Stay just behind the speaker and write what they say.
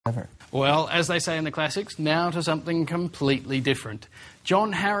Ever. Well, as they say in the classics, now to something completely different.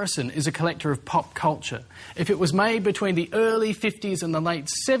 John Harrison is a collector of pop culture. If it was made between the early 50s and the late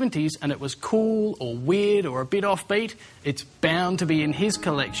 70s and it was cool or weird or a bit offbeat, it's bound to be in his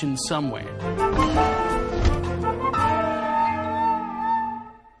collection somewhere.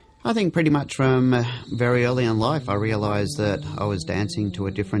 I think pretty much from very early in life I realised that I was dancing to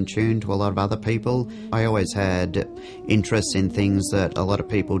a different tune to a lot of other people. I always had interests in things that a lot of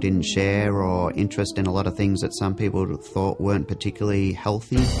people didn't share, or interest in a lot of things that some people thought weren't particularly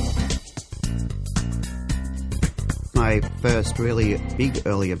healthy. My first really big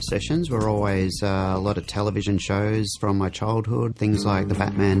early obsessions were always a lot of television shows from my childhood, things like the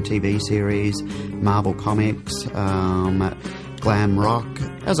Batman TV series, Marvel Comics, glam rock.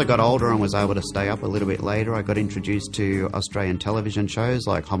 As I got older and was able to stay up a little bit later, I got introduced to Australian television shows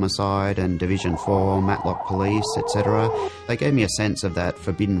like Homicide and Division 4, Matlock Police, etc. They gave me a sense of that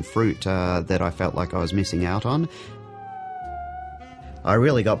forbidden fruit that I felt like I was missing out on. I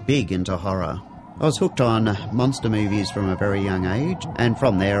really got big into horror. I was hooked on monster movies from a very young age, and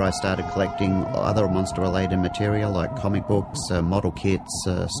from there I started collecting other monster-related material like comic books, model kits,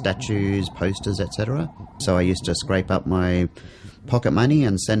 statues, posters, etc. So I used to scrape up my pocket money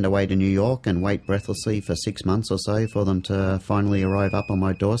and send away to New York and wait breathlessly for 6 months or so for them to finally arrive up on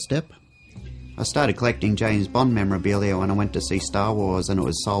my doorstep. I started collecting James Bond memorabilia when I went to see Star Wars, and it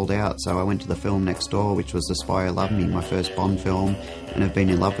was sold out, so I went to the film next door, which was The Spy Who Loved Me, my first Bond film, and have been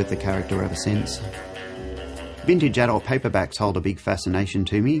in love with the character ever since. Vintage adult paperbacks hold a big fascination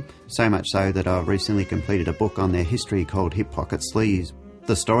to me, so much so that I've recently completed a book on their history called Hip Pocket Sleeves.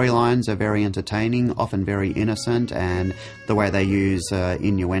 The storylines are very entertaining, often very innocent, and the way they use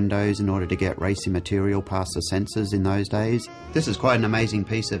innuendos in order to get racy material past the censors in those days. This is quite an amazing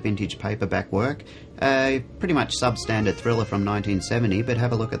piece of vintage paperback work. Pretty much substandard thriller from 1970, but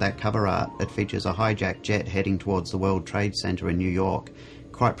have a look at that cover art. It features a hijacked jet heading towards the World Trade Center in New York.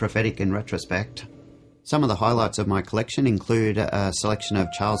 Quite prophetic in retrospect. Some of the highlights of my collection include a selection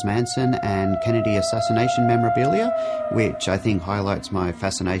of Charles Manson and Kennedy assassination memorabilia, which I think highlights my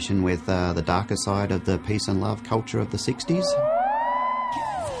fascination with the darker side of the peace and love culture of the 60s.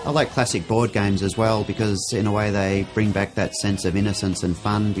 I like classic board games as well, because in a way they bring back that sense of innocence and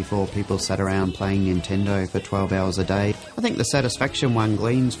fun before people sat around playing Nintendo for 12 hours a day. I think the satisfaction one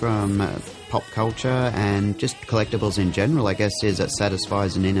gleans from pop culture and just collectibles in general, I guess, is it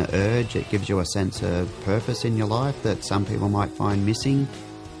satisfies an inner urge. It gives you a sense of purpose in your life that some people might find missing.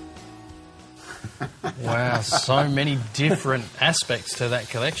 Wow, so many different aspects to that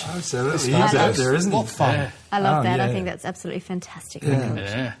collection. Absolutely. He's out there, isn't he? What fun. Yeah. I love that. Yeah. I think that's absolutely fantastic.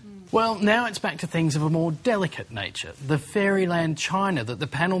 Yeah. Well, now it's back to things of a more delicate nature. The Fairyland china that the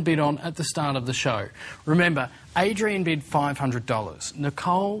panel bid on at the start of the show. Remember, Adrian bid $500.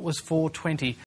 Nicole was $420.